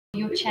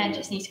chair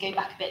just needs to go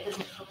back a bit,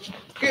 doesn't it?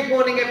 Good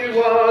morning,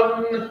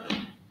 everyone.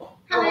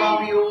 How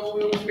are we all?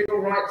 We all feel all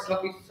right? It's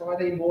lovely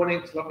Friday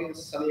morning. It's lovely and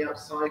sunny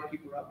outside.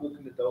 People are out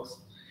walking the dogs.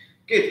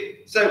 Good.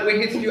 So we're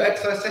here to do an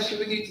exercise session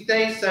with you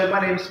today. So my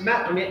name is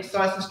Matt. I'm the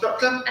exercise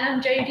instructor. And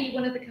I'm Jodie,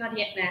 one of the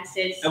cardiac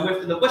nurses. And we're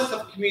from the West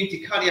Suffolk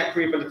Community Cardiac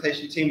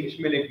Rehabilitation Team, which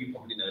many of you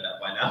probably know that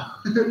by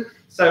now.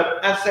 So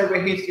as I said,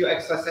 we're here to do an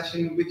exercise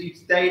session with you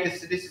today.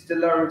 This is the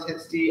lower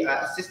intensity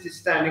assisted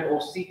standing or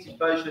seated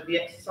version of the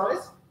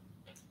exercise.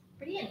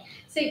 Brilliant.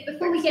 So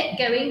before we get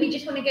going, we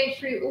just want to go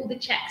through all the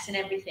checks and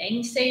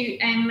everything. So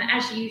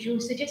as usual,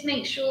 so just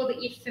make sure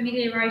that you've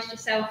familiarised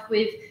yourself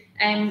with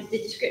the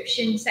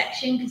description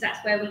section, because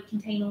that's where we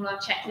contain all our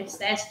checklists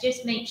there. So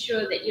just make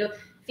sure that you're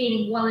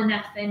feeling well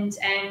enough and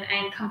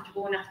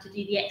comfortable enough to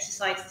do the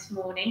exercise this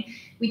morning.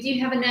 We do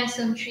have a nurse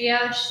on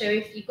triage, so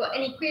if you've got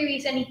any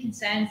queries, any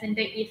concerns, then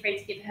don't be afraid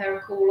to give her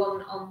a call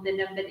on the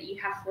number that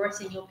you have for us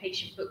in your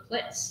patient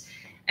booklets.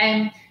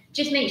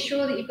 Just make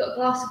sure that you've got a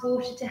glass of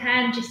water to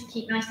hand, just to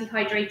keep nicely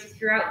hydrated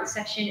throughout the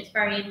session. It's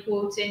very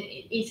important.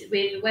 It is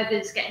with the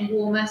weather's getting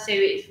warmer, so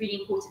it's really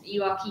important that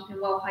you are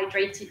keeping well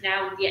hydrated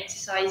now with the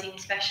exercising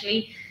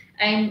especially.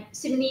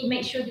 Similarly,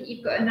 make sure that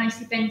you've got a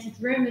nicely vented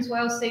room as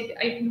well, so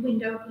open the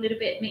window up a little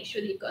bit, make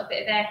sure that you've got a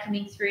bit of air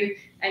coming through,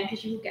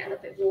 because you will get a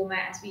little bit warmer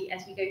as we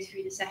go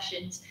through the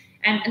sessions.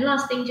 And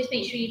last thing, just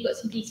make sure you've got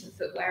some decent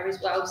footwear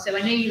as well. So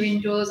I know you're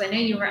indoors, I know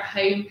you're at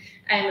home,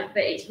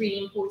 but it's really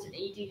important that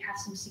you do have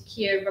some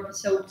secure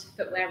rubber-soled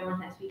footwear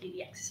on as we do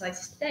the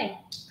exercises today.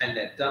 And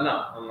they're done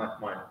up,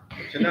 unlike mine,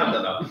 which are now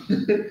done up.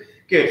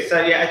 Good. So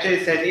yeah, as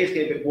Jay said, it is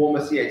getting a bit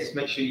warmer, so yeah, just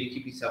make sure you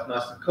keep yourself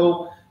nice and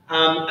cool.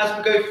 As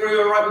we go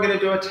through, all right, we're going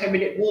to do a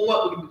 10-minute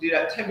warm-up. We're going to do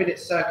that 10-minute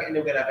circuit, and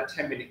then we're going to have a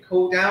 10-minute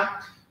cool-down.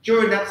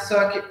 During that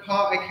circuit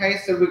part, okay,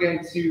 so we're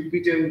going to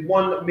be doing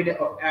 1 minute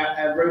of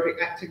aerobic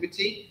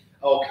activity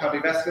or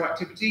cardiovascular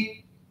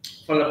activity,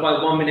 followed by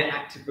 1 minute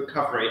active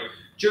recovery.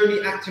 During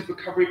the active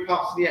recovery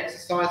parts of the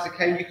exercise,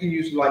 okay, you can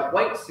use light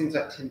weights, things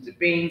like tins of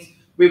beans.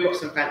 We've got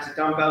some fancy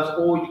dumbbells,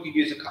 or you could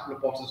use a couple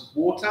of bottles of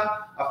water.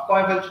 A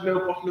 500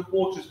 ml bottle of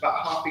water is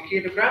about half a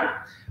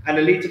kilogram, and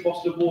a litre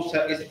bottle of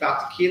water is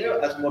about 1 kilo,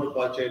 as modelled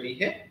by Jodie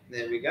here.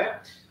 There we go.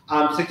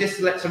 So just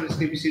select something that's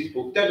going to be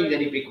suitable. Don't need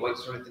any big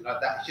weights or anything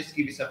like that. It's just to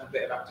give yourself a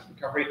bit of active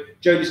recovery.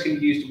 Jodie's going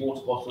to use the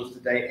water bottles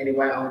today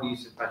anyway. I'm going to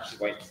use some fancy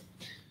weights.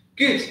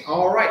 Good.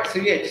 All right. So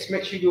yeah, just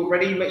make sure you're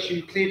ready. Make sure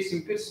you cleared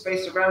some good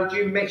space around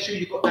you. Make sure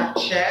you've got that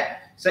chair.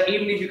 So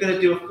even if you're going to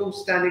do a full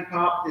standing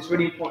part, it's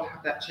really important to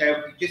have that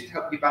chair just to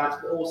help you balance.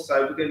 But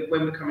also,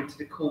 when we come into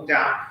the cool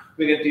down,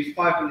 we're going to do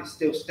 5 minutes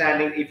still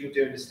standing if you're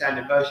doing the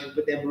standing version.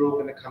 But then we're all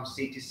going to come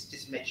seated.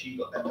 Just make sure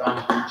you've got that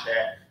dining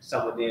chair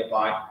somewhere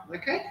nearby.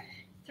 Okay.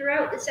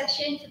 Throughout the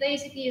session, for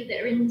those of you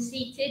that are in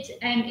seated,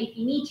 if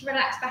you need to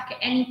relax back at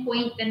any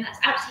point, then that's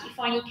absolutely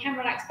fine. You can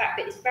relax back,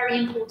 but it's very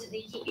important that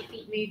you keep your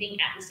feet moving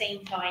at the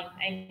same time,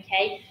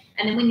 okay?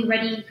 And then when you're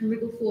ready, you can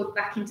wriggle forward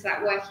back into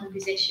that working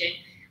position.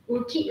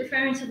 We'll keep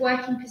referring to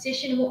working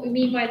position, and what we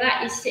mean by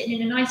that is sitting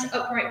in a nice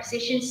upright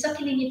position,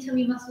 sucking in your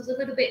tummy muscles a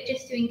little bit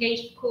just to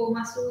engage the core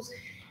muscles,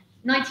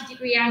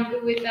 90-degree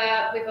angle with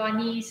our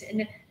knees,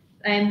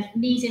 and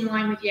knees in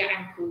line with your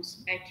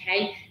ankles,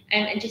 okay?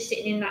 And just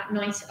sitting in that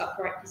nice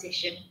upright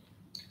position.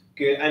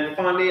 Good. And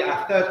finally,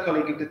 our third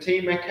colleague of the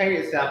team, okay,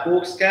 is our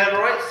Borg scan,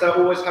 all right? So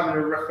always having to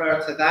refer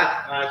to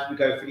that as we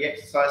go through the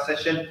exercise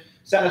session.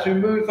 So as we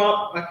move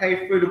up,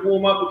 okay, through the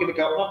warm-up, we're going to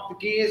go up the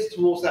gears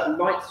towards that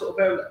light sort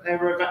of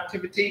area of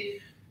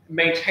activity,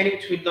 maintaining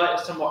between light and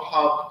somewhat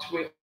hard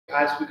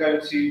as we go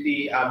to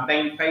the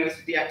main phase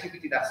of the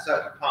activity, that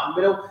circuit part in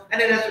the middle.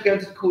 And then as we go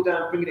into the cool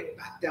down, bringing it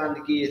back down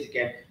the gears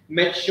again.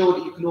 Make sure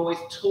that you can always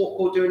talk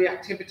while doing the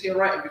activity, all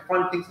right? If you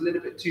find things a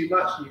little bit too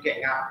much and you're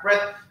getting out of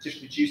breath,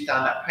 just reduce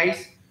down that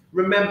pace.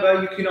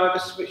 Remember, you can either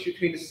switch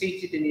between the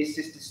seated and the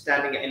assisted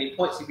standing at any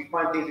point. So if you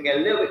find things get a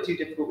little bit too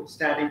difficult with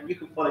standing, you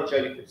can follow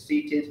Jodie for the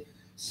seated.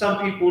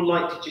 Some people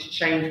like to just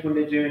change when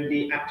they're doing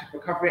the active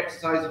recovery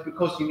exercises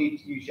because you need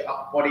to use your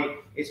upper body.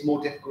 It's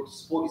more difficult to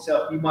support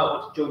yourself. You might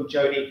want to join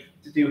Jodie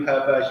to do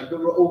her version, but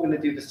we're all going to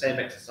do the same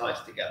exercise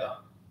together.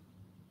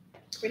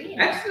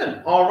 Brilliant.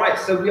 Excellent. All right,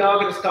 so we are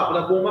going to start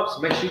with our warm-up. So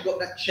make sure you've got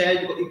that chair,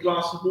 you've got your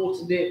glass of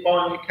water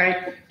nearby,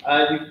 okay?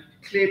 You've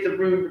cleared the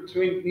room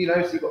between,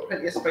 so you've got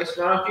plenty of space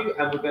around you,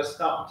 and we're going to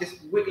start just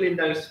wiggling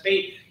those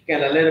feet,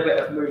 getting a little bit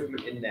of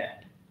movement in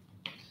there.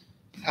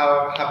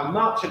 However, have a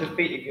march of the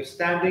feet if you're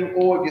standing,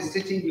 or if you're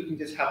sitting, you can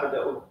just have a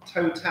little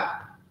toe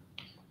tap.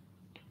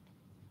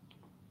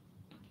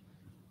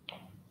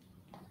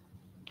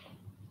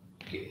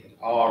 Good.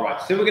 All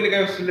right, so we're going to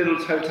go some little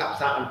toe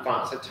taps out in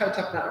front. So toe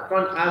tapping out in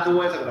front, as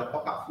always, I'm going to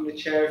pop up from the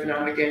chair every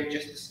now and again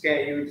just to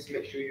scare you and just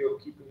make sure you're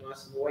keeping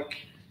nice and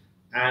awake.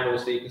 And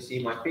also you can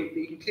see my feet, but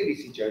you can clearly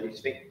see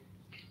Jodie's feet.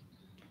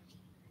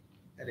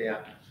 There they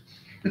are.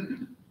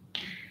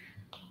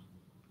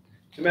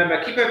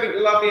 Remember, keep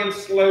everything lovely and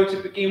slow to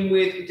begin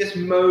with. Just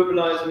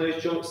mobilising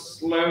those joints,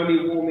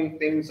 slowly warming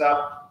things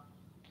up.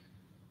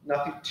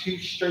 Nothing too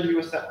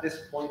strenuous at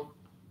this point.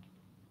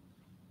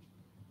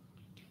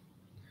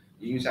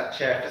 Use that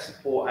chair for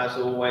support as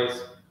always.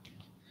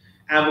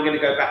 And we're going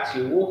to go back to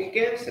your walk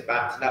again, so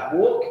back to that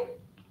walk.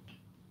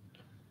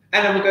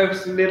 And then we'll go for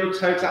some little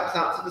toe taps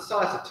out to the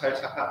side, so toe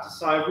tap out to the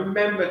side.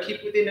 Remember,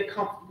 keep within a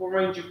comfortable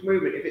range of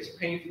movement. If it's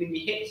painful in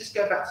your hips, just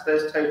go back to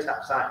those toe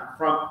taps out in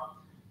front.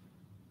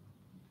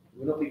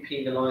 You will not be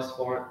penalised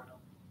for it.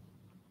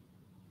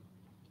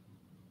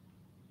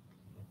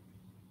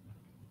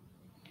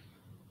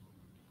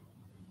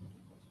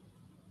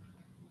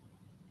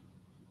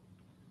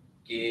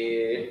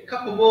 Good.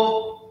 Couple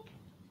more.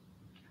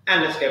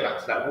 And let's go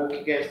back to that walk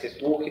again. So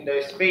just walking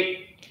those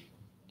feet.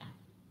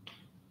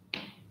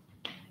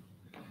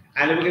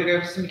 And then we're going to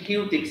go for some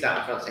heel digs out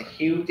in front. So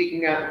heel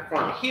digging out in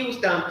front. Heels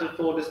down to the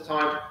floor this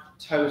time,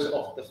 toes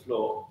off the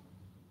floor.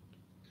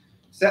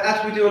 So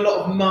as we do a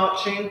lot of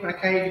marching,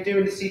 okay, if you're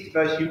doing the seated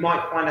version, you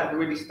might find that it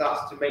really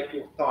starts to make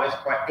your thighs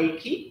quite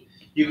achy.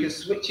 You can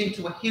switch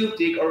into a heel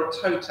dig or a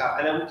toe tap,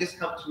 and that will just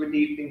help to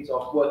relieve things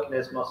off, working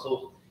those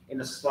muscles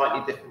in a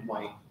slightly different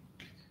way.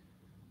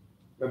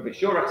 Remember,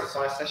 it's your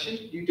exercise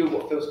session. You do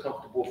what feels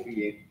comfortable for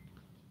you.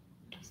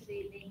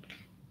 Absolutely.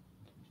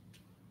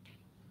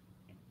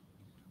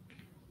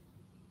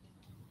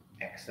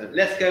 Excellent.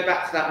 Let's go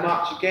back to that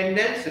march again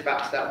then. So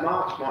back to that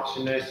march,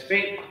 marching those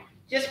feet.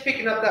 Just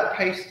picking up that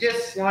pace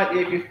just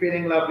slightly if you're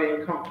feeling lovely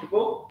and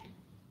comfortable.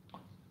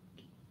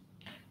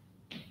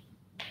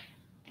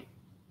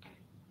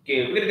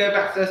 Good. We're going to go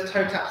back to those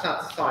toe taps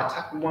out to the side,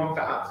 tapping one foot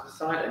out to the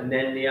side and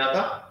then the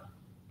other.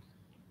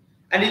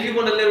 And if you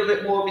want a little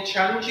bit more of a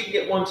challenge, you can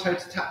get one toe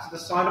to tap to the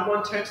side and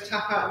one toe to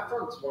tap out in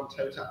front. So one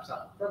toe taps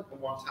out in front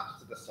and one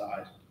taps to the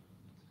side.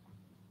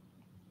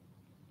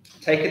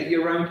 Take it at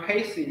your own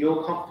pace in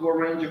your comfortable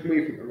range of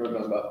movement,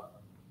 remember.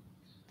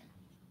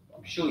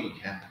 I'm sure you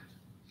can.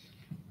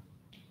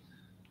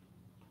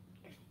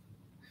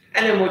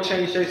 And then we'll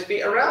change those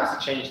feet around. So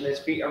changing those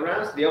feet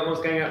around. So the other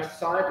one's going out to the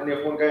side and the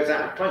other one goes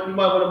out in front. You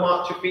might want to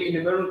march your feet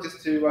in the middle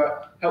just to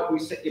help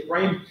reset your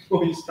brain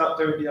before you start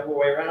doing the other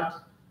way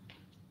around.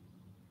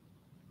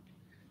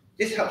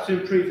 This helps to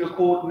improve your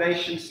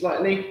coordination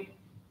slightly.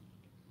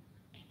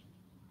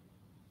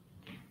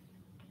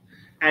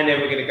 And then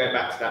we're going to go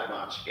back to that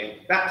march again.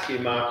 Back to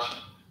your march,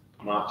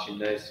 marching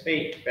those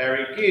feet.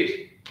 Very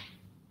good.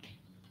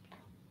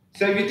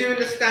 So if you're doing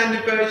the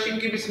standard version,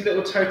 give me some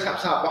little toe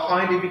taps out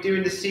behind. If you're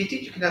doing the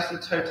seated, you can have some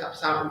toe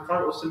taps out in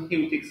front or some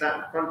heel digs out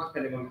in front,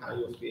 depending on how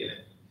you're feeling.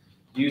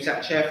 Use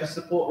that chair for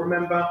support,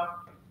 remember.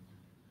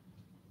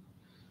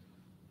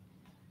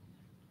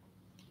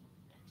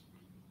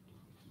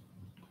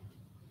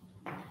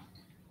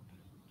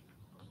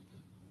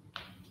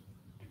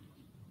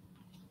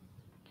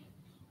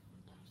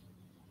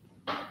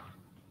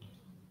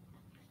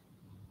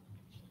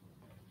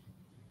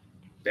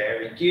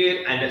 Very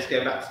good, and let's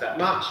go back to that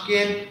march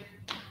again.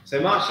 So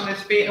marching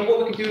those feet, and what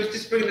we can do is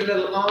just bring in a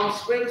little arm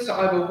swing. So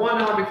either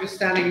one arm if you're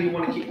standing and you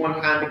want to keep one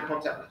hand in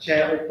contact with the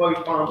chair, or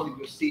both arms if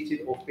you're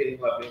seated or feeling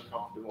lovely and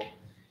comfortable.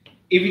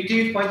 If you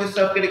do find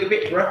yourself getting a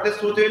bit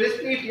breathless while doing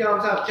this, leave the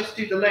arms out, just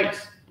do the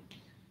legs.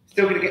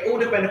 Still going to get all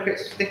the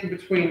benefits of sticking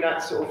between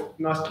that sort of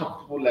nice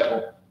comfortable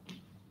level.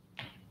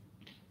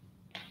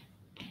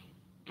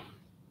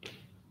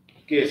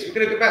 Good, so we're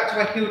going to go back to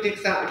our heel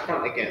digs out in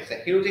front again. So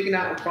heel digging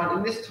out in front,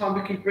 and this time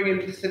we can bring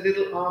in just a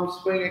little arm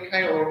swing,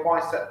 okay, or a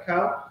bicep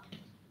curl.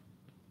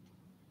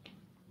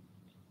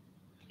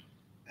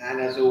 And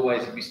as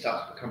always, if you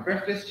start to become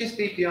breathless, just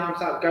leave the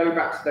arms out, go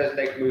back to those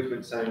leg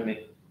movements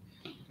only.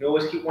 You can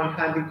always keep one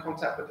hand in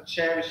contact with the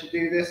chair as you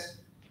do this.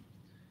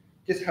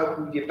 Just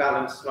helping with your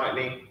balance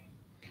slightly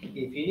if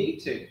you need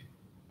to.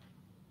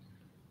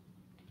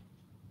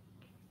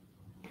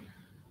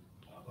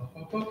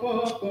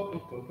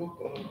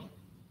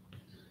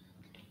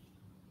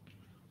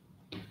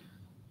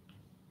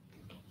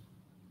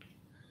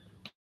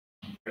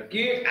 Very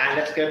good, and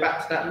let's go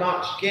back to that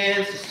march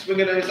again. So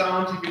swinging those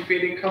arms if you're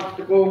feeling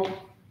comfortable.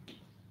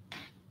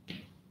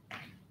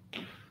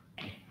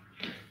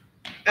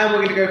 And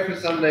we're going to go for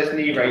some of those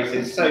knee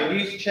raises. So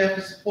use your chair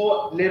for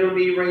support, little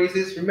knee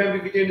raises. Remember,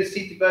 if you're doing the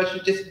seated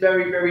version, just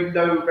very, very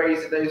low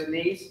raise of those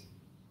knees.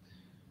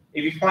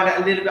 If you find it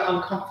a little bit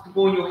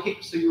uncomfortable in your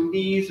hips or your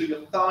knees or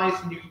your thighs,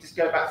 then you can just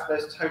go back to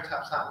those toe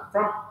taps out in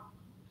front.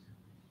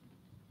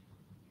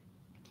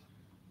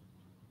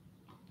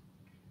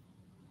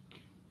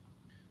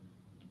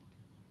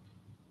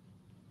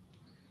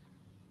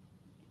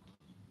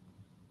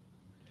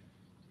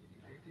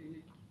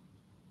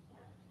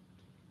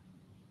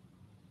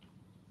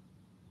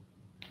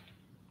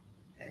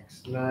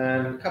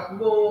 Excellent. A couple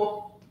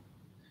more.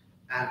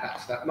 And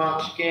back to that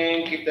march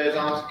again. Give those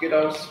arms a good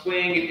old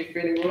swing. If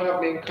you're feeling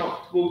lovely and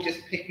comfortable,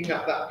 just picking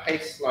up that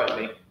pace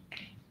slightly.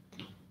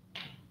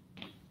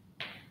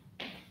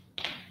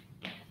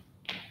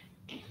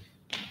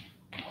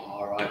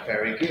 All right,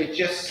 very good.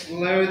 Just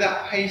slow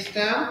that pace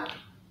down.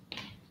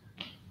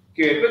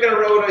 Good. We're going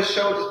to roll those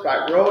shoulders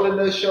back. Rolling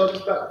those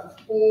shoulders back for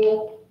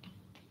 4,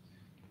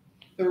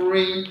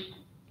 3,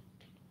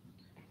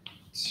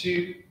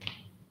 2,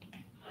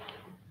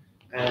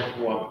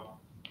 and 1.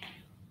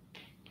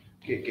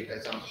 Good, give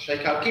those arms a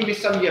shake out. Give me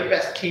some of your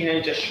best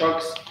teenager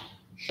shrugs.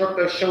 Shrug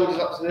those shoulders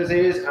up to those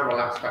ears and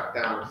relax back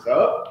down. So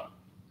up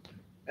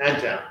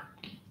and down.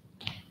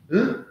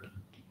 And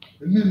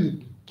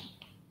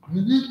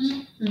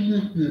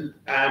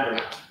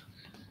relax.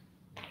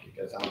 Keep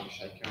those arms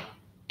shaking out.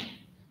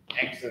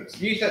 Excellent. So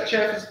use that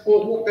chair for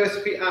support. Walk those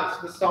feet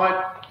out to the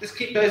side. Just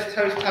keep those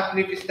toes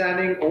tapping if you're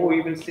standing or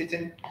even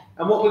sitting.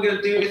 And what we're going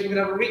to do is we're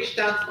going to reach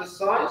down to the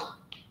side,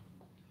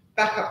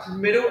 back up to the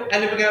middle,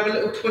 and then we're going to have a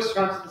little twist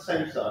around to the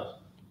same side.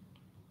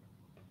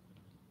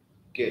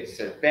 Good.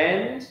 So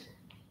bend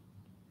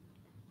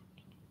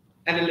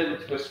and a little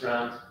twist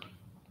round.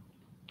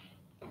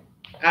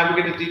 And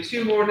we're going to do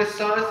 2 more on this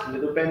side. A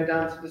little bend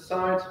down to the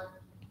side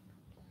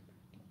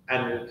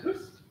and a little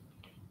twist.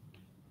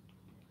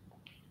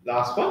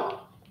 Last one,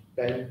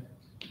 bend,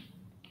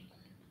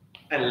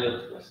 and a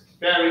little twist.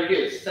 Very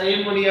good.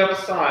 Same on the other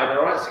side,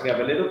 all right? So we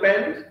have a little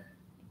bend,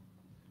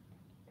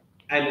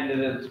 and then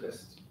a little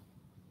twist.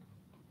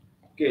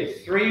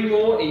 Good. 3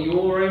 more in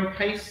your own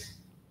pace.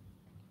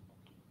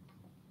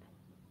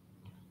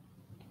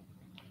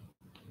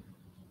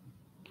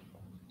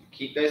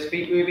 Keep those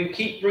feet moving,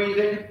 keep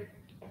breathing.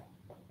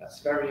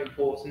 That's very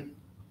important,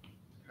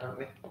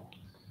 apparently.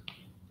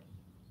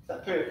 Is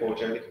that 3 or 4,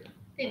 Jodie?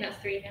 I think that's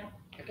 3 now.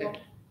 Okay.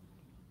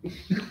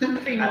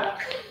 3 more.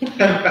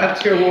 Back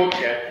to your walk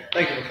again.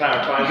 Thank you for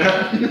clarifying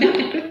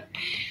that.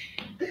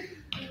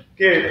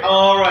 Good.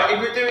 All right.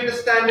 If you're doing the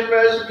standard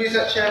version, use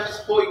that chair for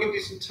support. You can do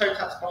some toe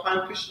taps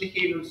behind, pushing the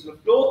heel onto the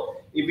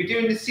floor. If you're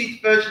doing the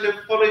seated version, then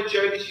follow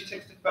Jodie. She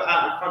takes the foot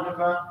out in front of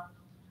her.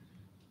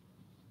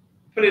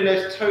 Pulling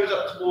those toes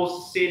up towards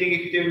the ceiling.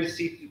 If you're doing the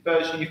seated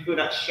version, you feel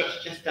that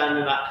stretch just down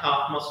in that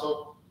calf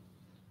muscle.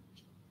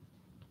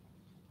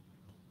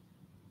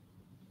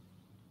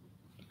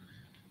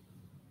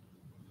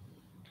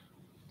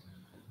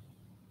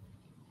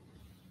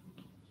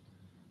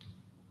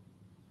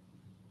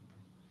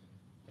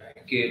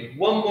 Good.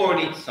 1 more on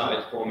each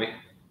side for me.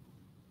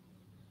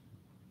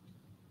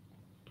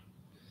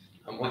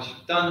 And once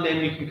you've done,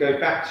 then you can go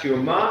back to your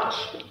march.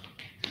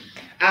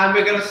 And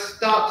we're going to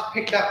start to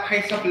pick that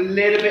pace up a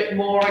little bit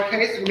more,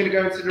 okay? So we're going to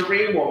go into the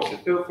re-warm. So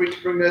feel free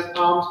to bring those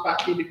arms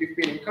back in if you're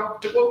feeling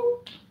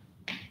comfortable.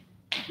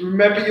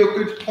 Remember your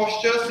good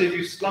posture. So if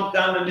you slump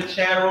down in the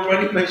chair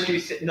already, make sure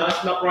you sit nice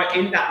and upright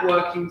in that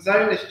working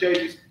zone, as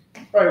Jodie's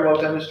very well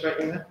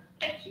demonstrating there.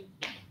 Thank you.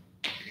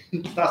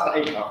 It starts to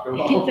ache after a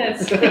while. It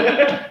does.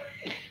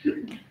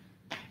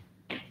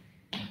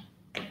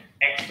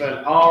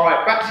 Excellent. All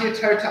right, back to your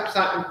toe taps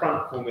out in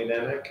front for me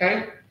then,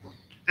 okay?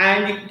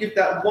 And you can give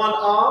that one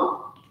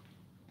arm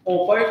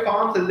or both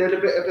arms a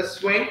little bit of a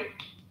swing.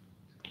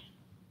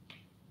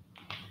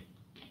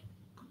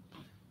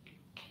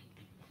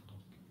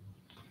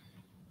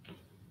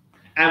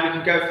 And we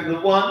can go for the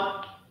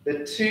 1,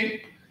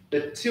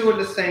 the 2 on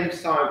the same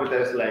side with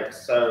those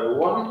legs. So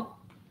 1,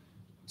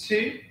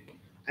 2,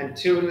 and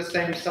 2 on the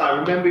same side.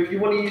 Remember, if you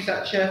want to use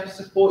that chair for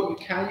support,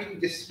 you can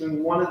just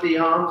swing one of the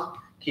arms,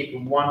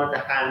 keeping one of the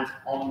hands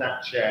on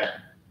that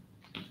chair.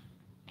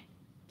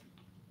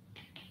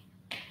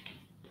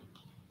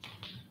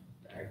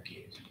 Very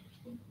good.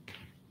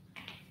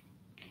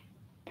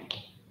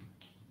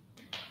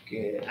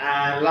 Good.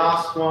 And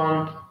last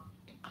one.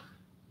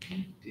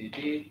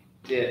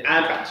 And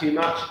back to your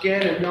march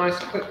again, a nice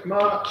quick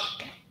march.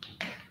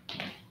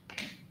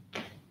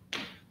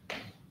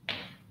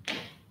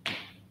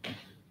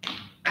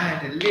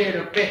 And a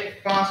little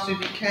bit faster if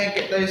you can,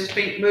 get those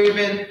feet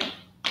moving.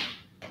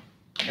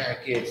 Very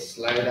good,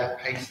 slow that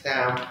pace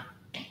down.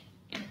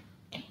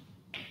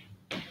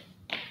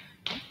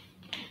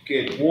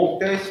 Good, walk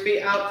those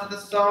feet out to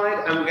the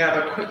side and we're going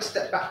to have a quick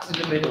step back to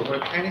the middle,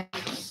 okay?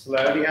 So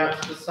slowly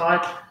out to the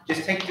side,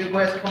 just take it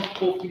where it's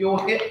comfortable for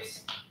your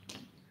hips.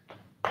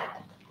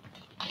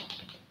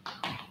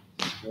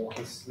 Just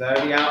walking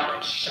slowly out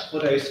and shuffle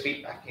those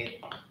feet back in,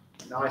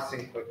 nice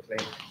and quickly.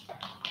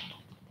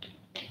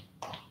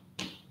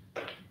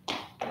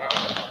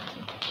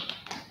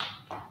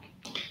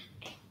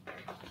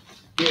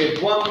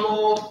 Good, 1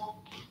 more.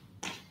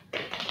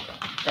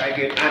 Very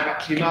good, and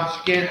back to your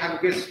march again. Have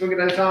a good swing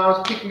of those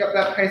arms, picking up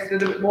that pace a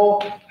little bit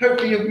more.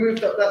 Hopefully you've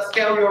moved up that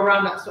scale, you're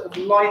around that sort of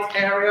light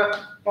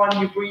area.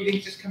 Finding your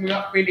breathing just coming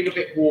up, feeling a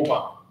bit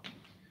warmer.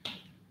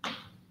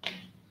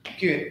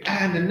 Good,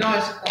 and a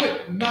nice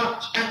quick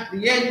march at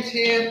the end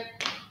here.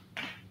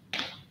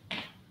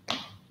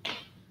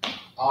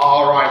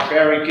 All right,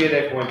 very good,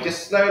 everyone.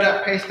 Just slow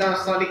that pace down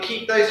slightly.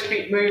 Keep those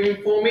feet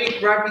moving for me.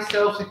 Grab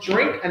yourselves a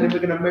drink, and then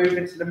we're going to move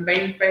into the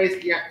main phase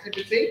of the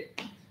activity.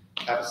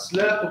 Have a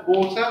slurp of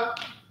water.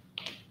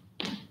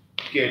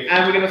 Good.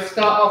 And we're going to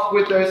start off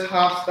with those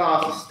half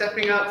stars. So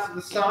stepping out to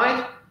the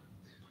side.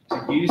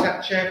 So use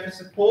that chair for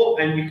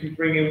support, and you can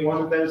bring in one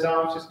of those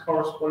arms just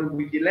corresponding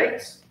with your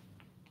legs.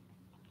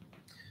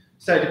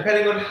 So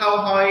depending on how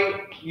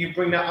high you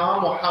bring that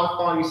arm or how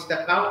far you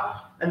step out,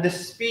 and the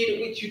speed at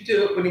which you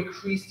do it will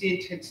increase the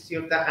intensity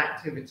of that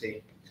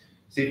activity.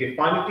 So if you're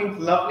finding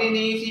things lovely and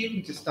easy, you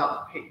can just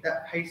start to pick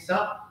that pace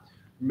up.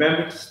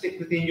 Remember to stick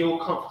within your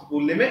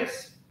comfortable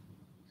limits.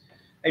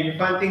 If you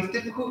find things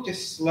difficult,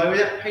 just slow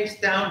that pace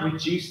down,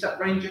 reduce that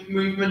range of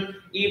movement,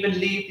 even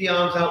leave the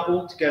arms out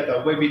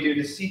altogether, whether you're doing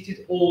the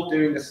seated or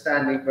doing the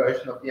standing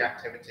version of the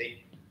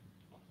activity.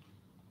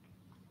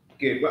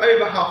 Good, we're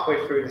over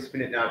halfway through this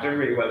minute now, doing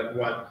really well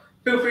everyone.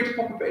 Feel free to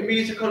pop a bit of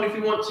music on if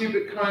you want to,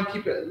 but try and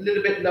keep it a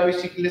little bit low so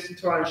you can listen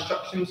to our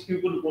instructions. Who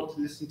wouldn't want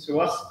to listen to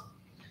us?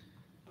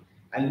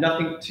 And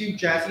nothing too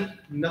jazzy,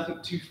 nothing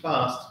too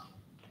fast.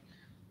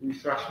 You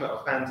thrash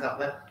metal fans out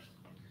there.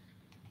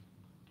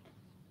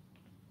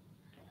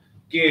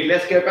 Good,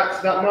 let's go back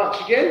to that march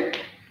again.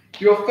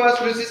 Your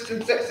first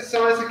resistance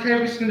exercise,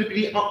 okay, is going to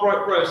be the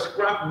upright row. So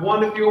grab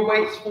one of your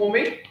weights for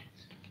me.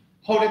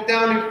 Hold it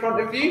down in front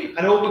of you,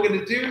 and all we're going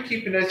to do,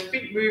 keeping those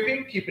feet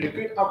moving, keeping a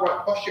good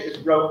upright posture, is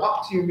row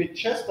up to your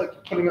mid-chest, like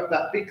you're pulling up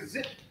that big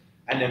zip,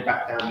 and then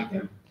back down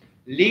again.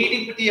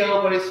 Leading with the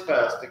elbows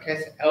first,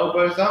 okay, so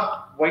elbows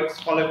up, weights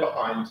follow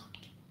behind.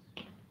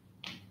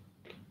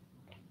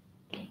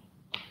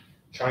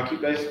 Try and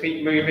keep those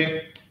feet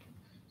moving.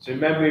 So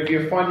remember, if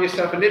you find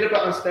yourself a little bit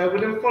unstable,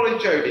 then follow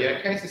Jodie,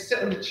 okay? So sit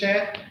on the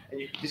chair, and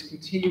you can just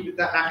continue with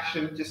that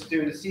action, just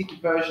doing the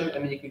seated version,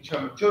 and then you can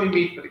join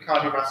me for the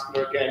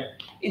cardiovascular again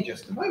in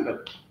just a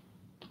moment.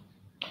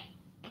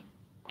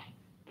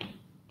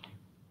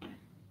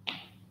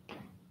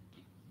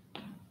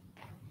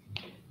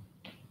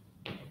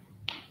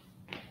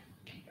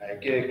 Very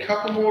good, a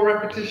couple more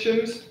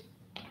repetitions.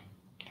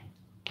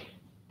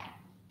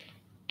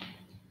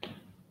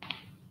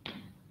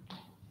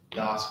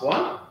 Last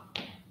one.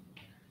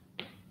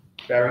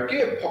 Very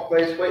good. Pop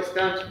those weights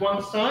down to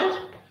one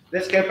side.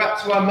 Let's go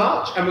back to our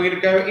march, and we're going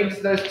to go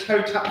into those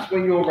toe taps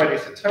when you're ready.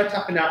 So toe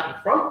tapping out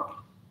in front,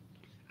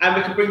 and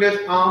we can bring those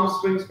arm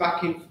swings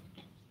back in.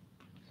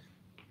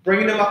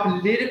 Bringing them up a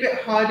little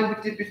bit higher than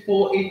we did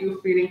before if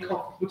you're feeling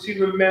comfortable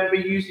to. Remember,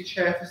 use your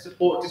chair for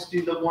support. Just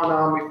do the one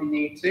arm if you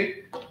need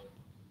to.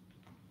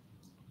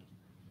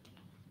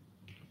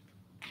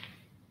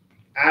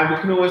 And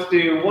we can always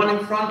do one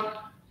in front,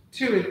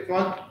 two in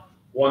front,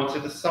 one to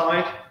the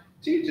side,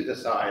 two to the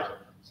side.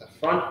 So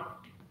front,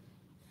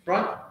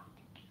 front,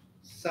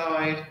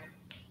 side,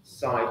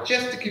 side.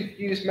 Just to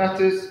confuse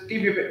matters,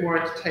 give you a bit more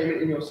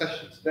entertainment in your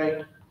session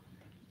today.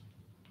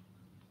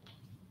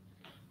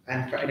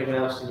 And for anyone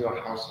else in your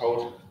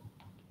household.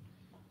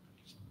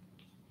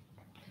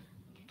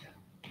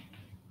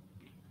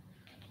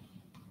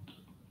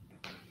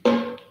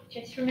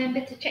 Just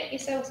remember to check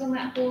yourselves on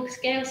that Borg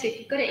scale. So if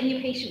you've got it in your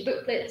patient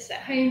booklets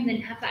at home, then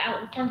have that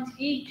out in front of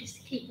you just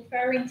to keep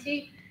referring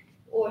to.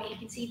 Or if you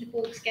can see the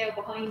Borg scale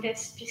behind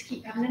us, just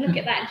keep having a look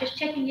at that and just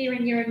checking you're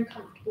in your own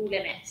comfortable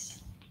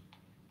limits.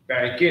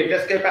 Very good.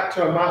 Let's go back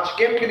to our march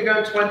again. We're going to go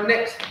into our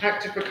next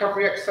active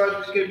recovery exercise,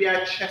 which is going to be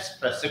our chest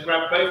press. So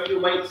grab both your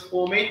weights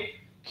for me.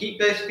 Keep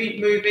those feet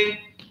moving,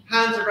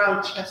 hands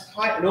around chest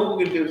height, and all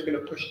we're going to do is going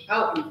to push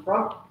out in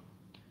front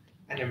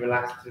and then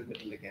relax to the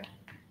middle again.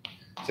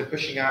 So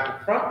pushing out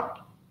in front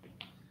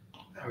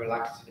and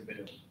relax to the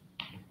middle.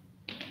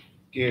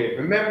 Good.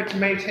 Remember to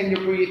maintain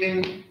your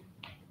breathing.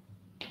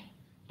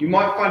 You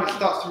might find it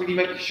starts to really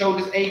make your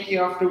shoulders achy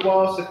after a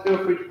while, so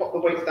feel free to pop the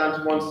weights down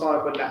to one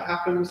side when that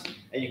happens,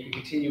 and you can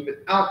continue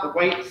without the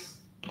weights.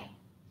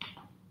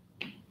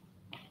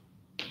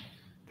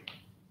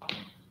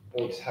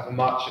 Or just have a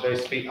march of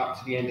those feet up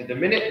to the end of the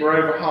minute. We're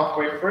over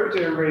halfway through,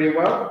 doing really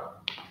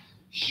well.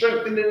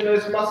 Strengthening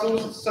those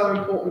muscles is so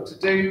important to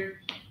do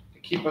to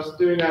keep us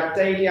doing our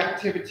daily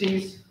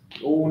activities.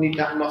 We all need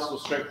that muscle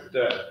strength to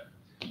do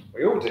it.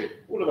 We all do,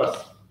 all of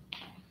us.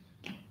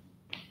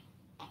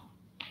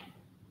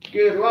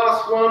 Good,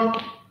 last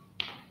one.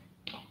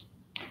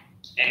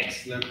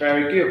 Excellent,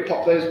 very good.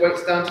 Pop those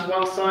weights down to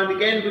one side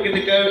again. We're going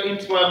to go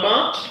into our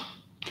march.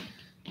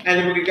 And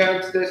then we're going to go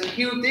into those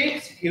heel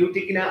digs. Heel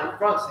digging out in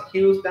front, so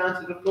heels down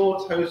to the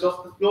floor, toes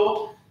off the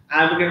floor.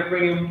 And we're going to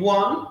bring in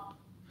one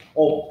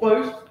or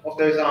both of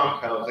those arm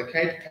curls,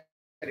 okay?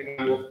 Depending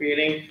on how you're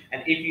feeling.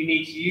 And if you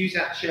need to use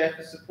that chair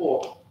for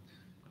support.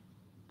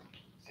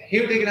 So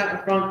heel digging out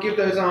in front, give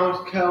those arms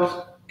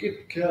curls,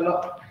 good curl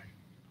up.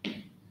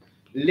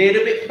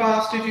 Little bit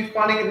faster if you're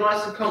finding it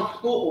nice and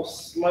comfortable, or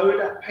slow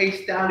that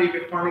pace down if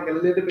you're finding it a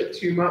little bit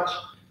too much.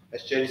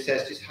 As Jodie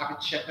says, just have a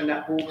check on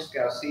that Borg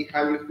scale, see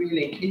how you're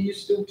feeling. Can you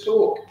still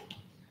talk?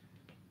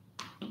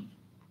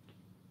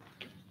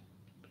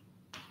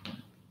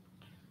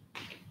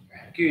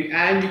 Very good.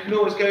 And you can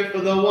always go for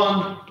the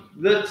one,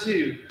 the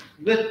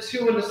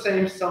two on the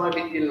same side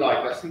if you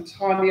like. That's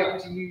entirely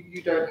up to you.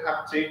 You don't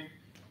have to.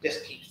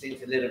 Just keeps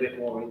things a little bit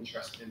more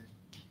interesting.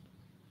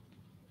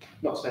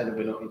 Not saying that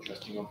we're not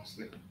interesting,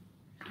 obviously.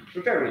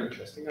 We're very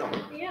interesting,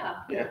 aren't we? Yeah.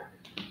 Yeah.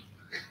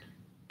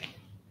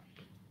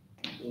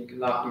 You can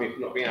laugh at me for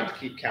not being able to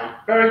keep count.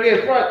 Very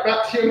good. Right,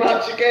 back to your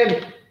march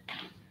again.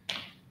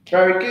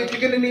 Very good. You're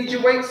going to need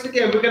your weights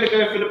again. We're going to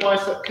go for the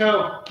bicep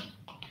curl.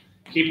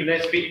 Keeping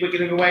those feet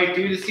wiggling away.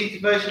 Do the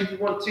seated version if you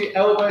want to.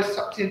 Elbows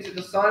tucked into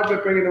the side.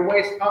 We're bringing the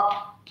waist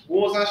up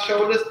towards our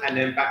shoulders and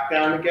then back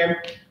down again.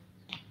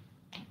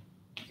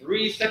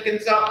 3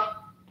 seconds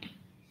up.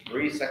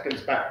 3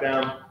 seconds back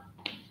down.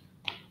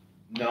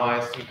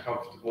 Nice and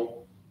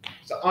comfortable.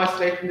 So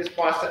isolating this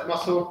bicep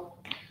muscle.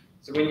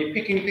 So when you're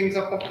picking things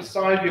up off the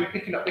side, you're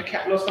picking up the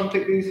kettle or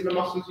something, these are the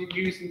muscles you're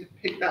using to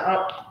pick that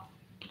up.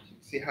 You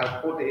can see how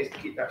important it is to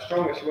keep that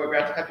strong, or you won't be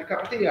able to have your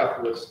cup of tea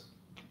afterwards.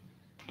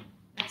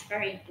 That's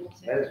very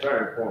important. That is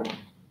very important.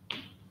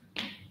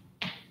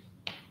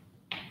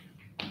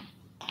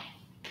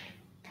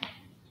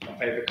 My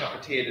favourite cup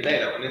of tea of the day,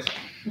 that one is.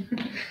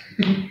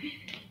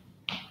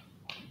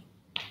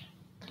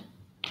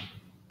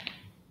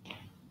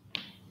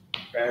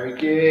 Very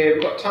good.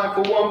 We've got time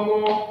for one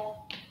more.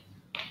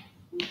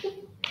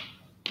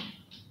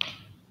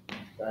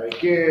 Very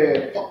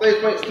good. Pop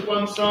those weights to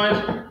one side.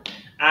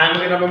 And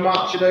we're going to have a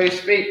march of those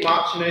feet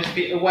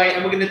away.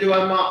 And we're going to do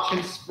our march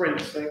and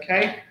sprints,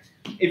 okay?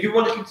 If you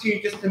want to continue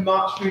just to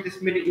march through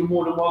this minute, you're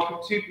more than welcome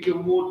to. But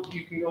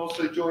you can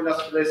also join us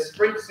for those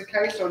sprints,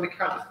 okay? So on the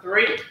count of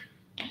 3.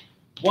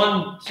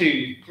 1,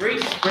 2,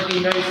 3.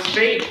 Sprinting those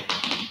feet.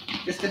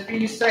 Just a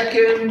few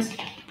seconds.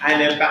 And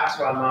then back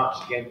to our march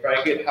again.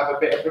 Very good. Have a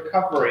bit of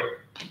recovery.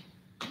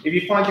 If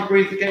you find your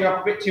breathing getting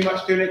up a bit too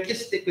much doing it,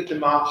 just stick with the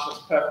march.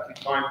 That's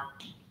perfectly fine.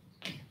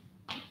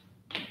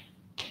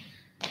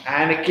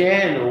 And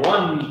again,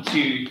 1,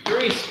 2,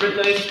 3.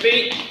 Sprint those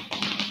feet.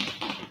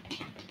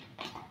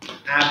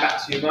 And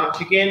back to your march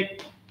again.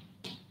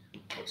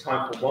 Got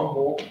time for one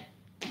more.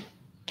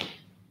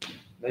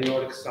 Then you're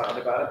all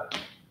excited about it.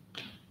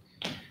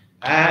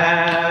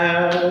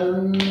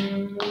 And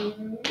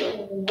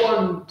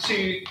 1,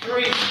 2,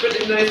 3.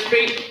 Sprinting those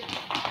feet.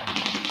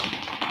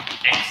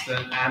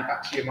 Excellent. And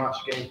back to your march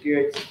again.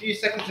 Good. A few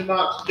seconds of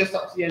march, just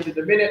up to the end of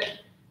the minute.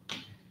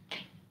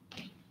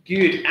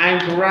 Good.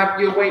 And grab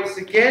your weights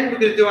again. We're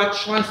going to do our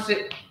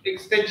tricep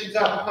extensions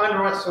out behind.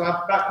 All right, so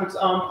our backwards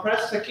arm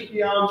press. So keep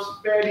the arms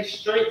fairly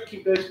straight.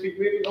 Keep those feet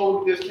moving. All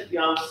we do is take the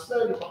arms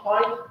slowly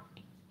behind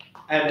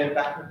and then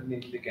back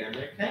underneath again.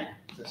 Okay?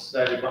 So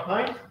slowly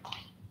behind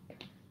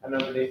and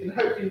underneath. And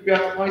hopefully you'll be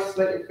able to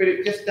isolate and feel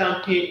it just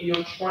down here in your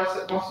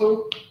tricep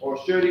muscle, or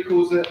as Shirley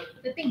calls it,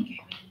 the bingo.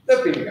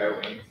 The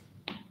bingo wings.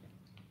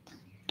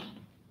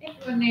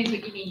 Everyone knows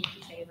what you mean if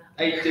you say that.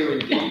 They do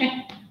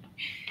indeed.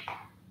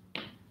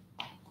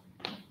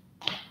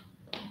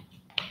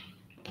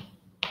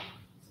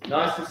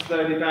 Nice and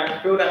slowly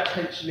back. Feel that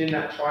tension in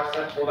that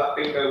tricep or that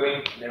bingo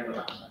wing, and then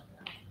relax back down.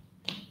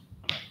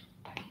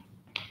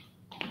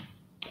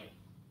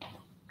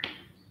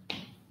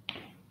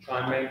 Try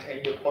and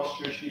maintain your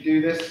posture as you do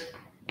this.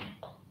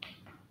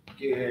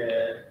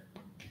 Good.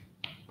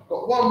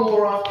 Got one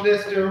more after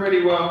this, doing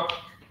really well.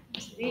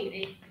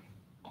 Absolutely.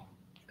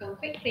 It's gone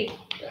quickly.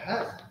 It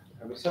has.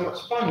 Having so much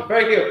fun.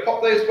 Very good.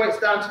 Pop those weights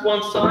down to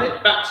one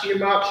side. Back to your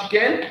march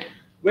again.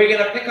 We're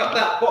going to pick up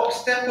that box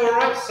step, all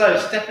right? So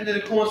step into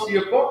the corners of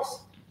your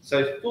box.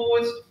 So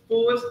forwards,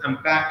 forwards, and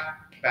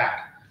back,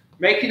 back.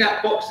 Making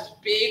that box as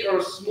big or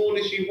as small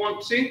as you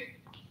want to.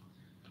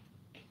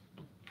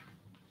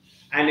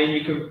 And then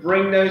you can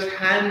bring those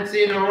hands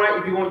in, all right,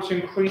 if you want to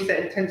increase that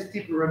intensity.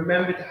 But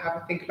remember to have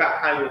a think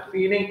about how you're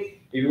feeling.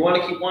 If you want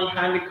to keep one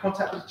hand in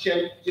contact with the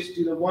chair, just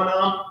do the one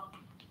arm.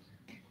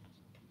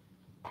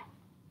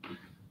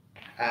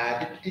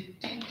 And you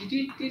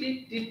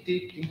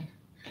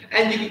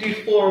can do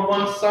 4 on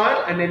one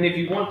side, and then if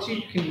you want to,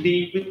 you can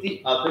lead with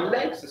the other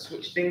leg, so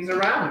switch things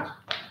around.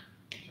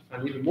 I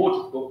find even more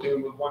difficult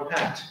doing with one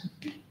hand.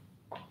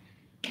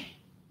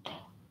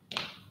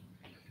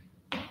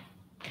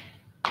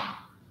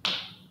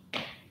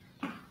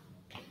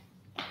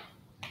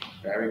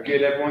 Very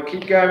good, everyone.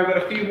 Keep going. We've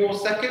got a few more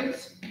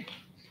seconds.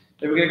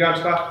 Then we're going to go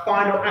into our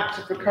final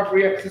active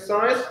recovery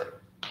exercise.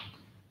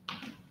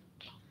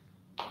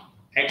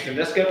 Excellent.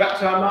 Let's go back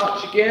to our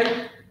march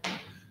again.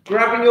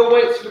 Grabbing your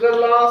weights for the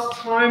last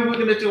time, we're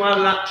going to do our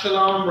lateral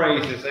arm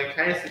raises,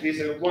 okay? So these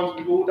are the ones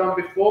we've all done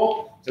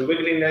before. So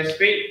wiggling those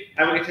feet,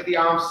 and we're going to take the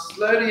arms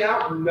slowly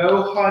out,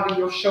 no hiding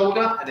your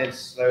shoulder, and then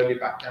slowly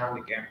back down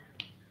again.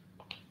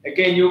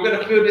 Again, you're going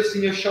to feel this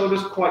in your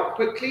shoulders quite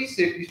quickly,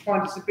 so if you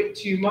find it's a bit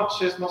too much,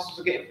 those muscles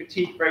are getting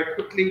fatigued very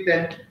quickly,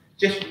 then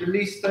just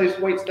release those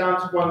weights down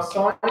to one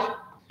side,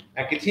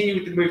 and continue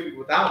with the movement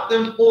without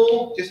them,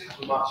 or just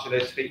have a march of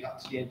those feet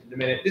up to the end of the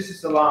minute. This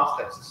is the last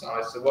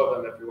exercise, so well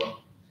done, everyone.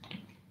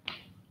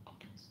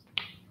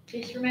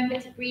 Just remember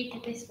to breathe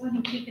at this one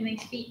and keeping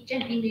those feet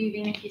gently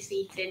moving if you're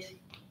seated.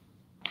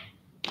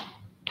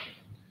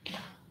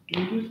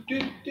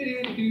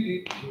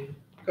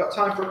 Got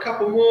time for a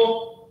couple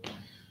more.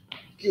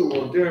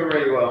 You're doing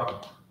really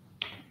well.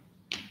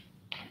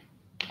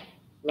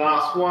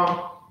 Last one.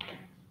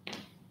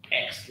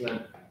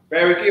 Excellent.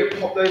 Very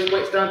good. Pop those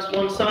weights down to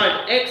one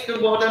side.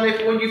 Excellent. Well done,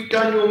 everyone. You've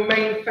done your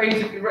main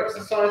phase of your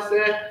exercise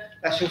there.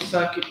 That's your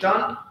circuit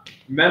done.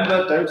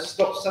 Remember, don't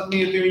stop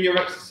suddenly you're doing your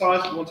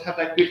exercise. We want to have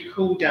that good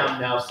cool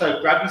down now. So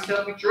grab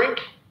yourself a drink.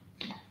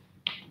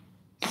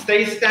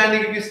 Stay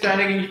standing if you're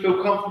standing and you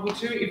feel comfortable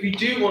to. If you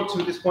do want to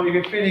at this point, if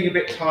you're feeling a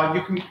bit tired,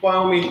 you can by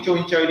all means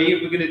join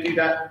Jodie. We're going to do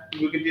that.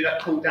 We're going to do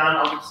that cool down.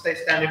 I'm going to stay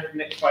standing for the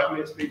next 5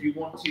 minutes. But if you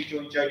want to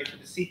join Jodie for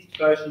the seated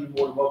version, you're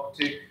more than welcome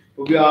to.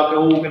 But we are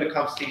all going to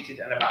come seated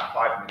in about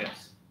 5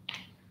 minutes.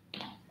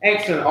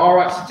 Excellent. All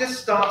right, so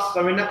just start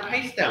slowing that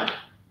pace down.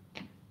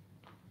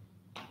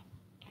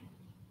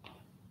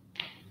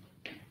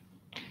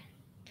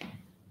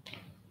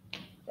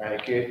 Very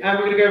good. And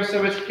we're going to go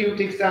so much heel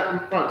digs out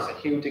in front. So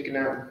heel digging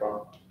out in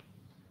front.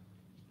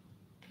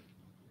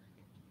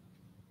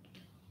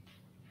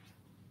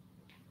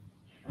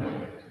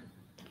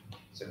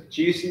 So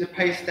reducing the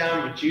pace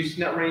down,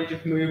 reducing that range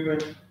of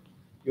movement.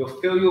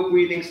 You'll feel your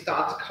breathing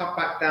start to cut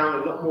back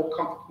down, a lot more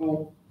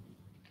comfortable.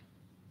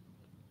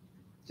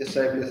 Just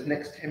over this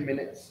next 10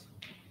 minutes.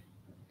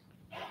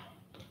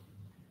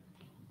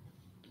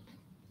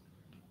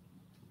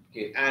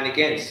 Good. And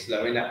again,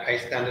 slowing that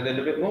pace down a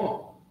little bit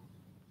more.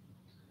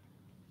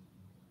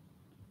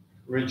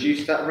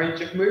 Reduce that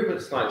range of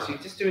movement slightly. So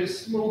you're just doing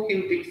small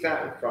heel digs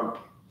out in front.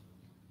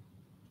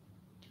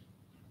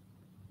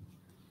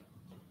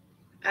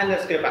 And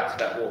let's go back to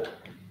that walk.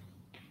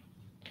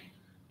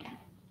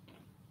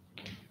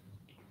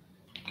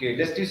 Good.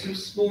 Let's do some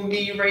small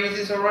knee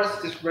raises, all right?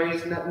 So just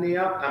raising that knee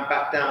up and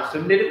back down. So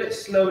a little bit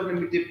slower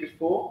than we did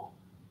before.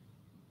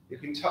 You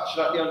can touch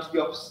lightly onto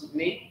the opposite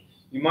knee.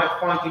 You might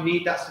find you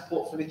need that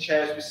support from the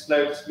chair as we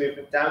slow this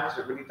movement down because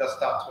it really does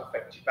start to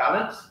affect your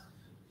balance.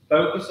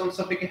 Focus on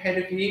something ahead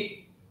of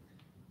you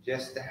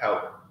just to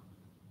help.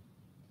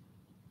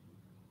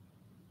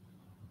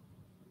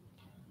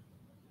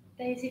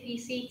 Those of you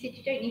seated,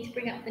 you don't need to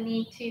bring up the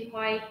knee too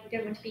high. You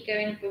don't want to be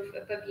going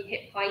above your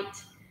hip height.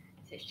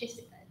 So it's just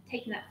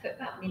taking that foot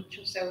about an inch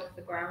or so off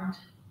the ground.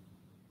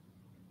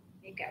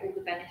 You get all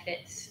the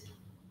benefits.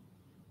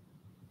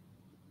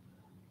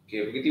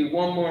 Good. We're going to do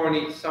one more on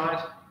each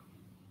side.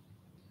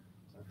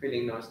 I'm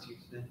feeling nice to you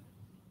today.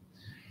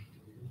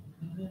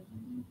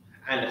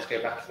 And let's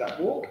go back to that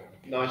walk.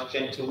 Nice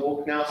gentle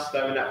walk now,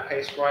 slowing that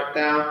pace right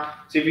down.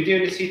 So if you're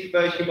doing the seated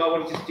version, you might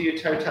want to just do your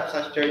toe taps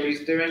as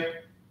Jodie's doing.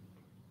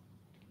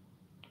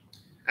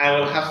 And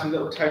we'll have some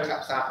little toe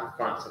taps out in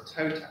front. So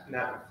toe tapping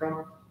out in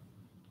front.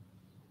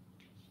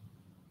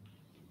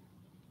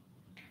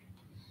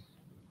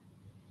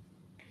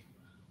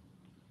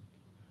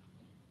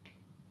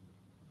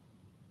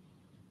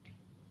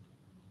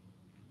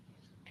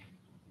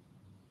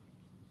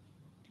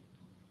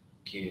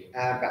 Good.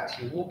 And back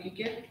to your walk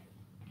again.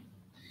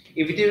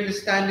 If you're doing the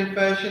standing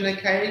version,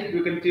 okay,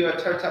 we're going to do a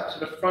toe tap to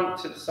the front,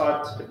 to the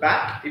side, to the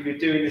back. If you're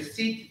doing the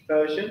seated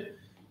version,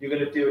 you're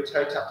going to do a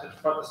toe tap to the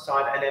front, the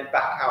side, and then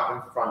back out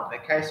in front,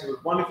 okay? So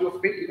with one of your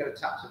feet, you're going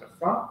to tap to the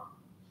front,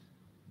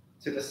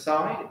 to the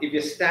side. If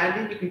you're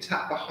standing, you can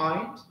tap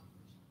behind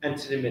and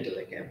to the middle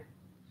again.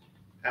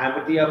 And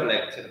with the other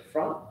leg, to the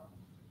front,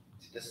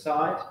 to the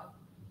side,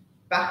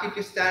 back if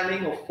you're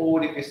standing, or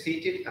forward if you're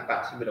seated, and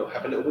back to the middle.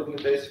 Have a little wiggle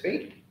of those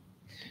feet.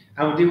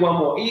 And we'll do one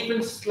more,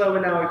 even slower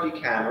now if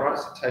you can, all right?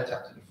 So toe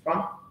tap to the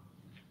front,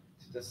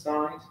 to the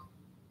side,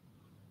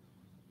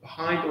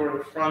 behind or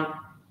in front,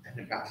 and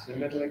then back to the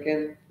middle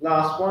again.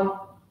 Last one.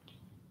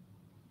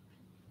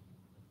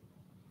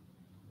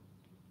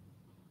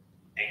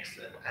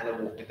 Excellent. And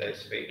a walk with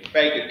those feet.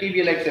 Very good. Give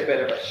your legs a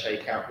bit of a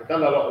shake out. We've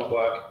done a lot of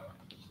work.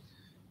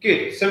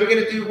 Good. So we're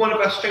going to do one of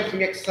our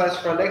strengthening exercises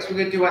for our legs. We're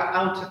going to do our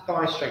outer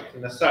thigh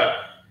strengthener. So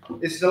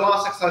this is the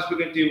last exercise we're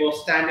going to do while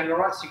standing, all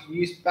right? So you can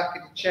use the back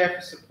of the chair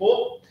for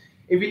support.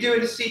 If you're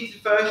doing the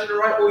seated version, all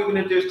right, all you're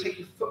going to do is take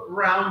your foot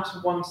round to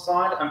one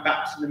side and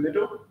back to the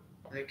middle,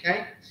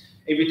 okay?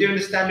 If you're doing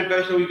the standard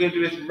version, all you're going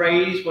to do is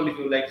raise one of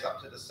your legs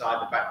up to the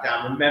side and back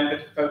down. Remember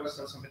to focus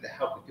on something to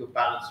help with your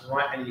balance, all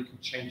right? And you can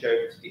change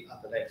over to the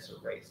other leg, so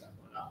raise that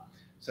one up.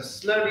 So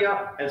slowly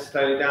up and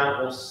slowly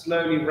down, or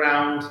slowly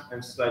round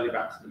and slowly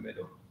back to the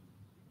middle.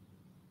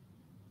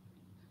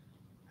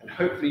 And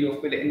hopefully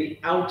you'll feel it in the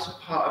outer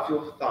part of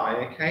your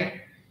thigh,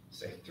 okay?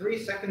 So 3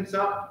 seconds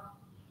up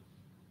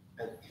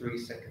and 3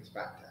 seconds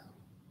back down.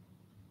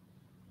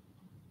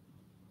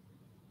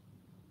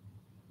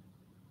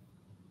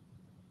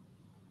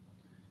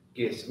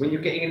 Good. So when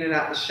you're getting in and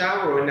out of the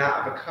shower or in and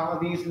out of a car,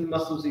 these are the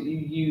muscles that you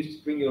use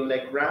to bring your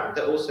leg round.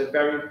 They're also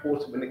very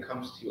important when it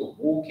comes to your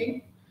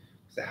walking,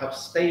 because they help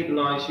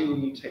stabilize you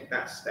when you take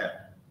that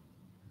step.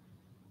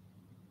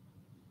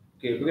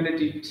 Good. We're going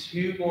to do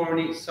 2 more on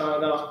each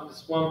side after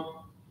this one.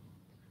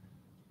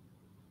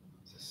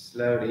 So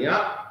slowly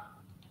up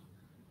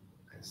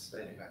and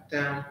slowly back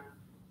down.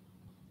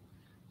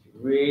 If you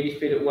really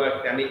feel it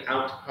working down the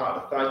outer part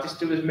of the thigh, just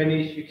do as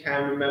many as you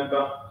can,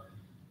 remember.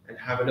 And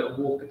have a little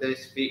walk of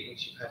those feet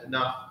once you've had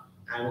enough.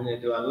 And we're going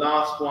to do our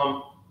last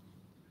one.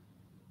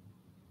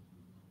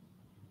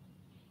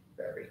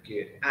 Very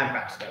good. And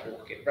back to that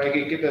walk again. Very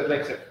good. Give those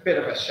legs a bit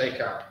of a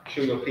shake up. I'm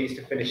sure you're pleased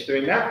to finish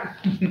doing that.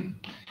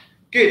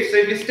 Good. So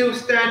if you're still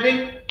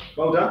standing,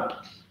 well done.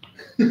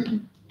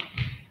 And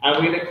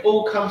we're going to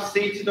all come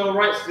seated, all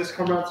right? So just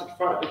come around to the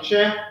front of the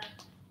chair.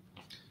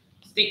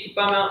 Stick your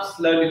bum out.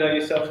 Slowly lower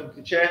yourself into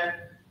the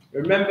chair.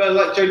 Remember,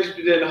 like Jodie's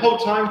been doing the whole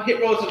time, hip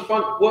rolls to the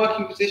front,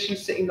 working position,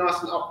 sitting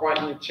nice and upright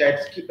in your chair.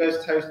 Just keep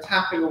those toes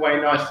tapping away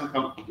nice and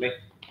comfortably.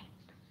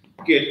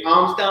 Good.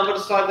 Arms down by the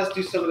side. Let's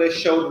do some of those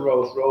shoulder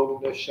rolls,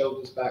 rolling those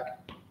shoulders back.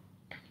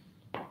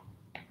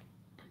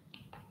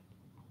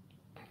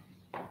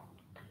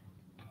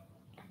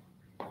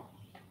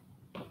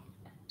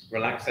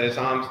 Relax those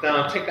arms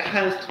down. Take the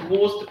hands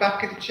towards the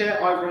back of the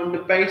chair, either on the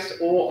base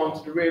or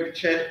onto the rear of the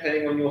chair,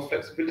 depending on your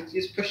flexibility.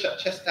 Just push that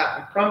chest out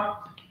in front.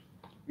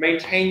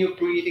 Maintain your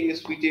breathing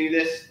as we do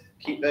this.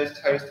 Keep those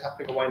toes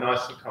tapping away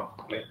nice and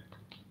comfortably.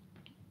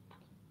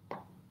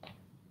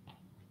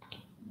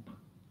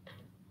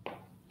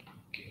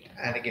 Good.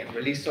 And again,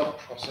 release off,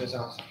 cross those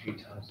arms a few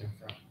times in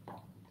front.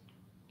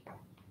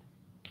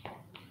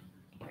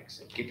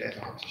 Excellent. Give those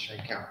arms a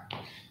shake out.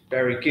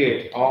 Very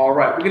good. All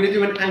right, we're going to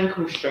do an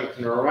ankle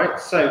strengthener, all right?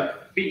 So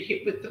feet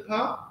hip width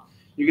apart.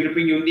 You're going to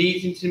bring your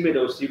knees into the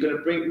middle. So you're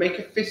going to make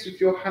a fist with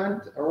your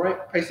hand, all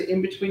right? Place it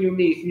in between your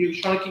knees, and you're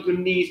trying to keep your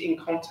knees in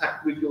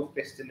contact with your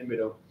fist in the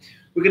middle.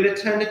 We're going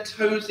to turn the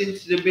toes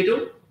into the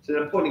middle, so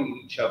they're pointing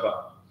at each other.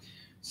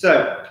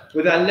 So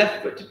with our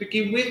left foot to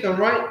begin with, all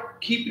right?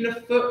 Keeping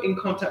the foot in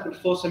contact with the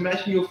floor. So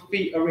imagine your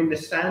feet are in the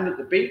sand at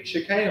the beach,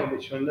 okay? On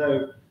which I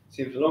know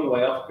seems a long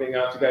way off being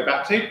able to go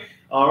back to.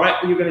 All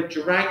right, you're going to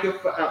drag your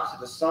foot out to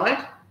the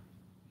side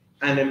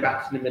and then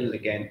back to the middle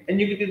again. And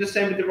you can do the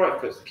same with the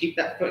right foot. So keep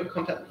that foot in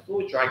contact with the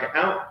floor, drag it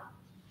out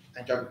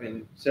and drag it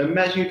in. So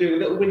imagine you're doing a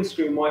little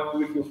windscreen wiper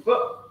with your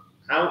foot,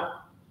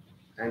 out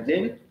and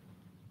in.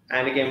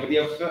 And again with the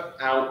other foot,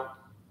 out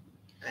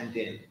and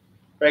in.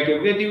 Very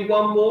good. We're going to do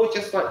one more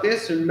just like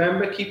this. So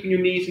remember, keeping your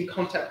knees in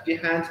contact with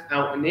your hands,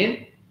 out and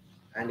in.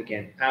 And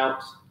again,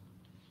 out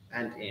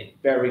and in.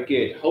 Very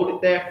good. Hold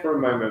it there for a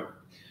moment.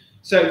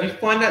 So if you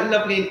find that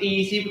lovely and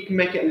easy, we can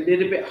make it a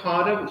little bit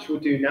harder, which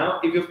we'll do now.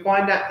 If you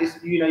find that is,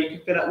 you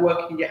can feel that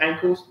working in your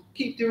ankles,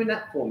 keep doing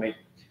that for me.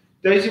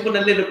 Those who want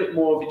a little bit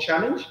more of a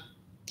challenge,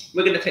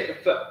 we're going to take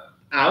the foot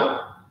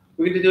out.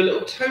 We're going to do a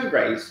little toe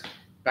raise,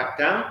 back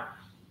down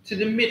to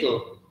the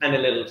middle and a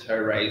little toe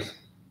raise.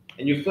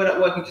 And you'll feel that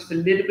working just a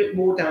little bit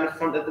more down the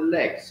front of the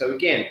leg. So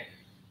again,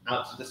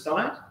 out to the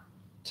side,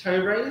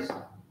 toe raise,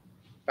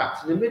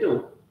 back to the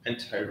middle and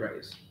toe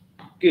raise.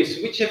 Good,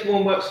 so whichever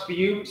one works for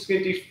you, we're just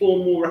going to do 4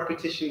 more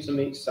repetitions on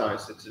each side.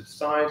 So to the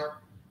side,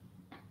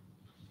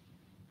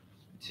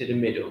 to the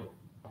middle,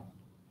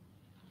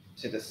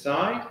 to the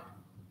side,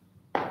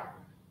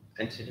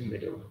 and to the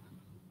middle.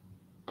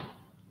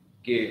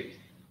 Good.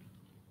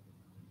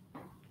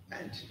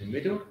 And to the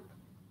middle,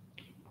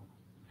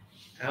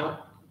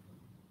 out,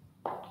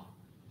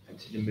 and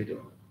to the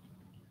middle.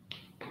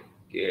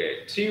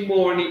 Good. 2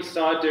 more on each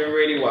side, doing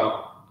really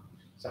well.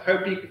 So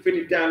hopefully you can feel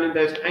it down in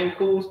those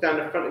ankles, down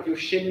the front of your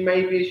shin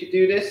maybe as you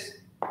do this.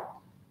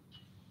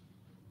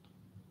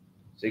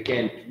 So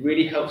again, it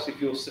really helps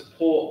with your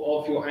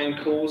support of your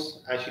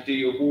ankles as you do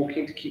your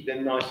walking to keep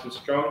them nice and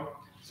strong.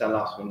 It's our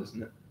last one,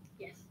 isn't it?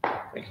 Yes.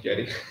 Thank you,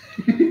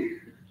 Jodie.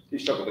 You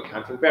struggle with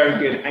counting. Very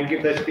good. And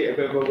give those feet a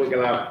bit of a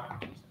wiggle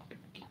out.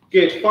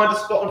 Good. Find a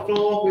spot on the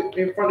floor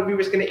in front of you.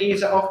 We're just going to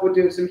ease it off. We're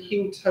doing some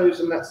heel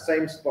toes on that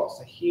same spot.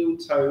 So heel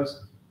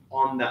toes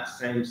on that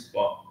same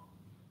spot.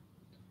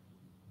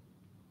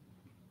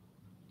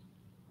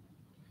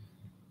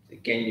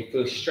 Again, you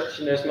feel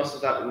stretching those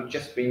muscles out that we've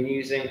just been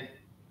using.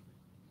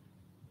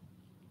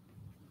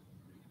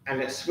 And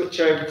let's switch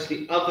over to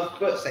the other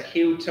foot. So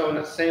heel toe on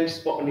that same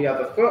spot on the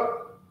other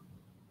foot.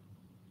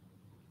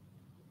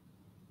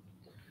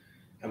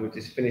 And we'll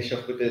just finish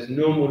off with those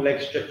normal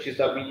leg stretches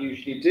that we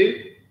usually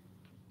do.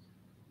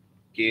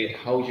 Good.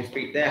 Hold your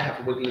feet there. Have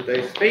a wiggle of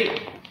those feet.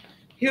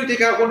 Heel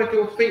dig out one of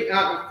your feet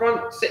out in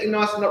front. Sitting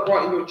nice and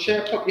upright in your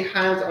chair. Pop your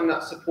hands on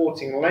that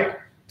supporting leg.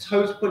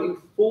 Toes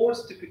pointing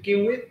forwards to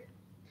begin with.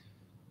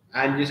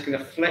 And you're just going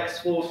to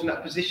flex forward from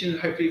that position.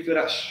 Hopefully you feel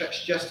that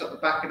stretch just up the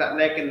back of that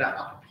leg and that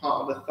upper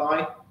part of the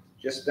thigh,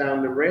 just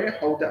down the rear.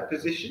 Hold that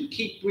position.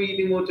 Keep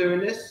breathing while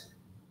doing this.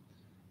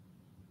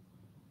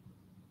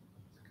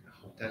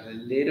 Hold that a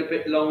little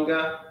bit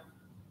longer.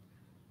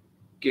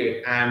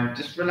 Good. And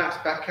just relax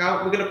back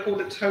out. We're going to pull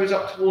the toes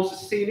up towards the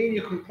ceiling.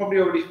 You can probably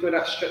already feel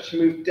that stretch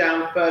move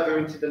down further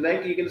into the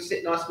leg. You're going to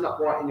sit nice and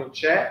upright in your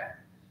chair.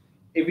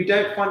 If you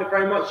don't find it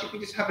very much, you can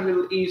just have a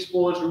little ease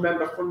forwards,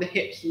 remember, from the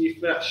hips, and you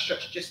feel that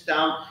stretch just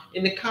down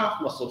in the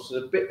calf muscle, so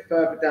a bit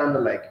further down the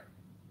leg.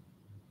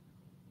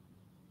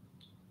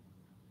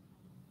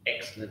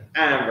 Excellent.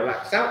 And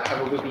relax out,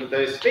 have a wiggle of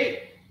those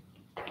feet.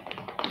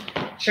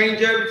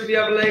 Change over to the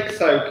other leg,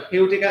 so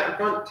heel dig out in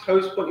front,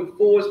 toes pointing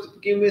forwards to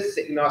begin with,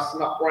 sitting nice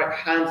and upright,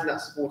 hands in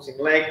that supporting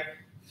leg.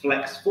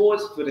 Flex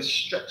forwards, feel the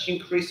stretch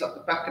increase up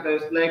the back of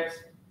those legs.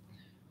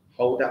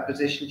 Hold that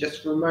position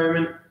just for a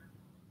moment.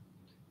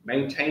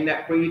 Maintain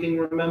that breathing,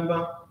 remember.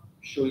 I'm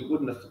sure you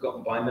wouldn't have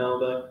forgotten by now,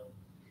 though.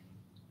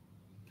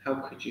 How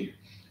could you?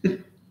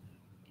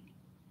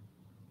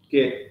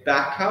 Good.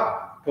 Back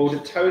up. Pull the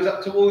toes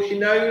up towards your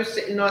nose.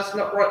 Sitting nice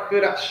and upright.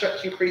 Feel that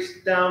stretch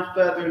increase down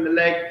further in the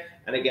leg.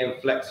 And again,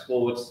 flex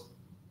forwards.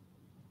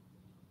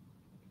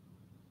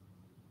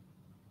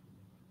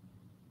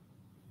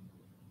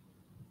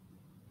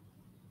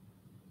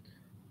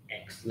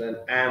 Excellent.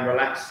 And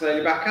relax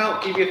slowly back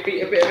out. Give your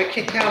feet a bit of a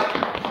kick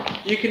out.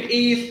 You can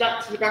ease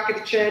back to the back of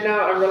the chair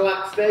now and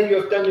relax there. You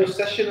have done your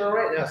session, all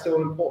right? Now it's still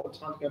an important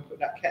time to go and put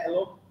that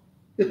kettle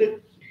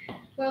on.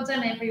 Well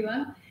done,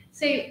 everyone.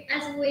 So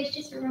as always,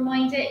 just a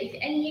reminder, if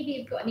any of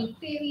you have got any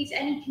queries,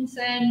 any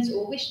concerns,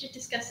 or wish to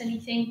discuss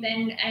anything,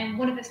 then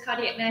one of us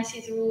cardiac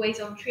nurses are always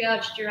on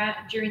triage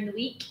during the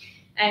week.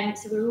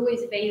 So we're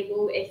always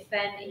available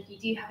if you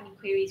do have any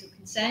queries or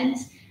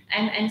concerns.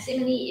 And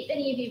similarly, if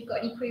any of you have got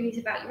any queries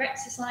about your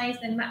exercise,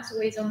 then Matt's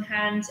always on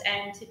hand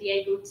to be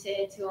able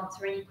to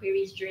answer any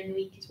queries during the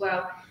week as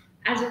well.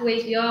 As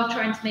always, we are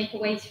trying to make a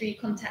way through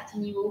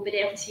contacting you all, but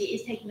obviously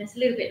it is taking us a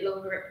little bit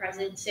longer at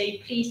present, so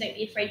please don't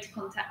be afraid to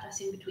contact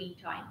us in between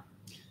time.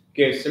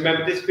 Good. So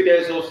remember, this video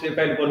is also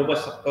available on the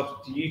West Suffolk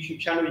Hospital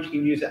YouTube channel, which you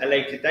can use at a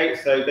later date.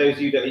 So those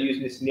of you that are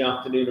using this in the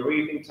afternoon or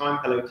evening time,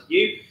 hello to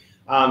you.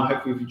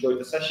 Hopefully you've enjoyed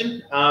the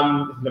session.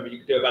 There's nothing you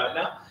can do about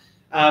it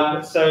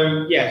now. So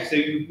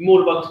you're more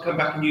than welcome to come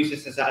back and use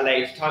this at a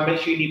later time.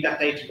 Make sure you leave that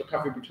data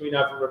recovery between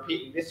either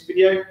repeating this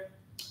video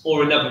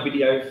or another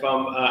video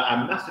from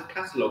a massive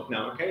catalogue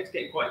now, okay? It's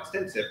getting quite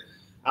extensive.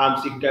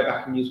 So you can go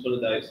back and use one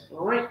of those.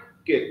 All right,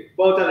 good.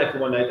 Well done,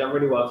 everyone. They've done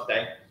really well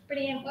today.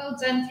 Brilliant, well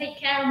done. Take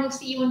care, and we'll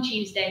see you on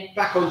Tuesday.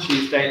 Back on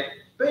Tuesday.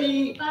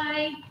 Bye.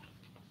 Bye.